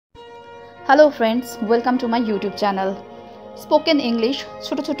Hello friends, welcome to my YouTube channel spoken English.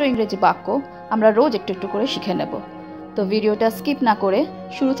 ছোট ছোট ইংরেজি বাক্য আমরা রোজ একটু একটু করে শিখে নেব। তো ভিডিওটা স্কিপ না করে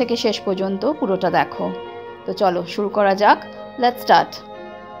শুরু থেকে শেষ পর্যন্ত পুরোটা দেখো। তো চলো শুরু করা যাক। Let's start.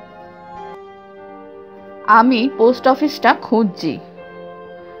 আমি পোস্ট অফিসটা খুঁজছি।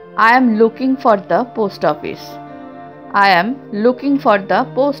 I am looking for the post office. I am looking for the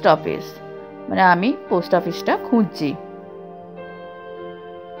post office মানে আমি পোস্ট অফিসটা খুঁজছি।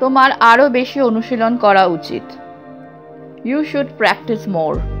 তোমার আরও বেশি অনুশীলন করা উচিত। You should practice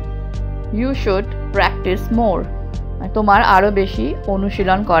more. You should practice more তোমার আরও বেশি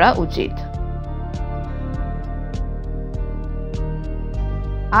অনুশীলন করা উচিত।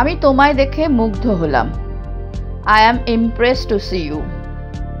 আমি তোমায় দেখে মুগ্ধ হলাম। I am impressed two C you.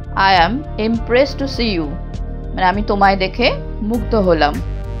 I am impressed two C you মানে আমি তোমায় দেখে মুগ্ধ হলাম।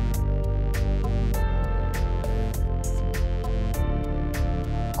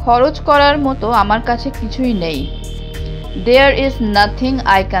 খরচ করার মতো আমার কাছে কিছুই নেই। There is nothing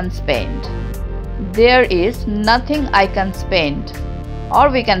I can spend. There is nothing I can spend. Or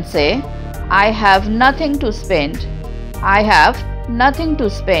we can say, I have nothing to spend. I have nothing to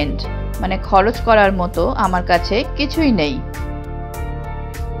spend. মানে খরচ করার মতো আমার কাছে কিছুই নেই।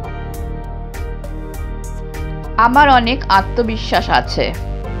 আমার অনেক আত্মবিশ্বাস আছে।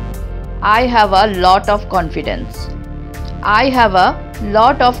 I have a lot of confidence. I have a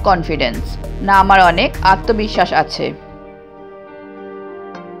lot of confidence না আমার অনেক আত্মবিশ্বাস আছে।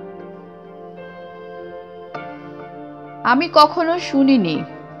 আমি কখনো শুনিনি।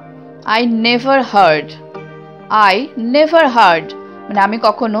 I never heard. I never heard মানে আমি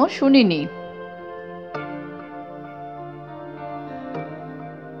কখনো শুনিনি।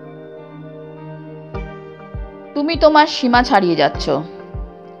 তুমি তোমার সীমা ছাড়িয়ে যাচ্ছ।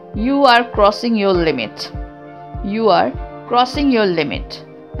 You are crossing your limit. You are crossing your limit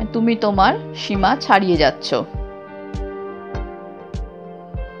তুমি তোমার সীমা ছাড়িয়ে যাচ্ছ।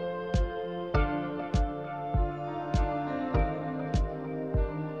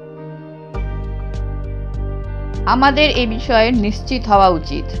 আমাদের এই বিষয়ে নিশ্চিত হওয়া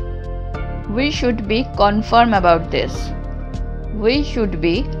উচিত। We should be confirm about this. We should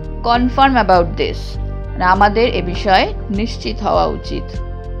be confirm about this আমাদের এই বিষয়ে নিশ্চিত হওয়া উচিত।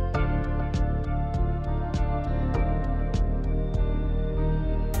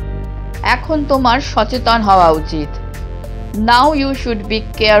 এখন তোমার সচেতন হওয়া উচিত। Now you should be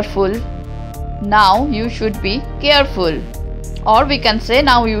careful. Now you should be careful. Or we can say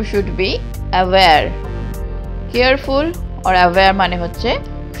now you should be aware. Careful or aware মানে হচ্ছে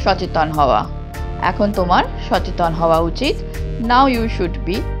সচেতন হওয়া। এখন তোমার সচেতন হওয়া উচিত। Now you should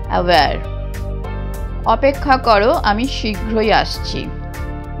be aware. অপেক্ষা করো, আমি শীঘ্রই আসছি।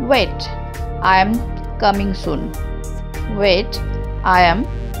 Wait, I am coming soon. Wait, I am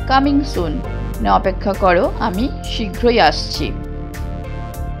coming soon অপেক্ষা করো, আমি শীঘ্রই আসছি।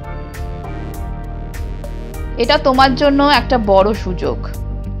 এটা তোমার জন্য একটা বড় সুযোগ।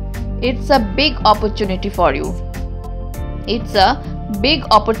 It's a big opportunity for you. It's a big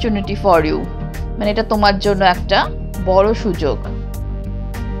opportunity for you মানে এটা তোমার জন্য একটা বড় সুযোগ।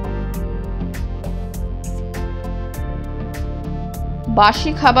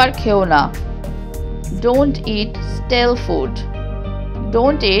 বাসি খাবার খেও না। Don't eat stale food.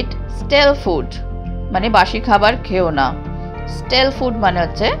 Don't eat stale food মানে বাসি খাবার খেও না। Stale food মানে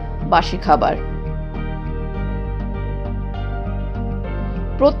হচ্ছে বাসি খাবার।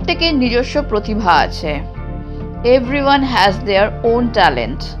 প্রত্যেকের নিজস্ব প্রতিভা আছে। Everyone has their own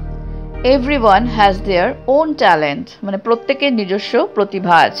talent. Everyone has their own talent মানে প্রত্যেকের নিজস্ব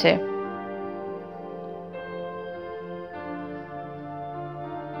প্রতিভা আছে।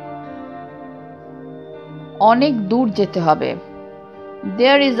 অনেক দূর যেতে হবে।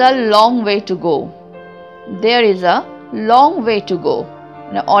 There is a long way to go. There is a long way to go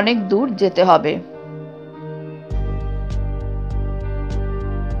মানে অনেক দূর যেতে হবে।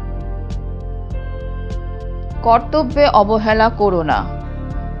 কর্তব্যে অবহেলা করো না।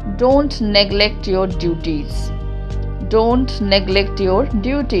 Don't neglect your duties. Don't neglect your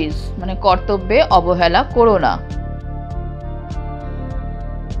duties মানে কর্তব্যে অবহেলা করো না।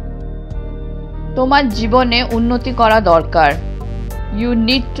 তোমার জীবনে উন্নতি করা দরকার। You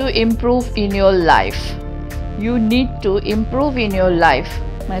need to improve in your life. You need to improve in your life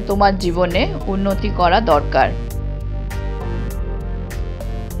মানে তোমার জীবনে উন্নতি করা দরকার।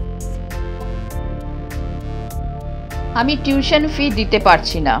 আমি টিউশন ফি দিতে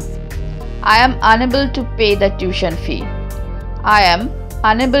পারছি না। I am unable to pay the tuition fee. I am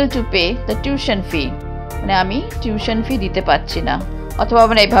unable to pay the tuition fee মানে আমি টিউশন ফি দিতে পারছি না। অথবা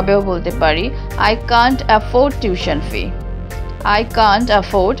আমরা এভাবেও বলতে পারি I can't afford tuition fee. I can't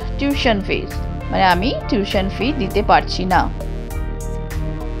afford tuition fees. মানে আমি টিউশন ফি দিতে পারছি না।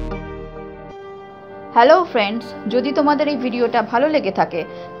 হ্যালো ফ্রেন্ডস, যদি তোমাদের এই ভিডিওটা ভালো লেগে থাকে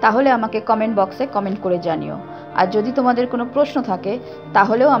তাহলে আমাকে কমেন্ট বক্সে কমেন্ট করে জানিও। আর যদি তোমাদের কোনো প্রশ্ন থাকে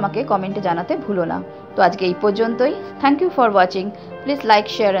তাহলেও আমাকে কমেন্টে জানাতে ভুলো না। তো আজকে এই পর্যন্তই। Thank you for watching. Please like,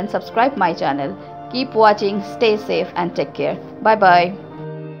 share and subscribe my channel. Keep watching, stay safe and take care. Bye bye.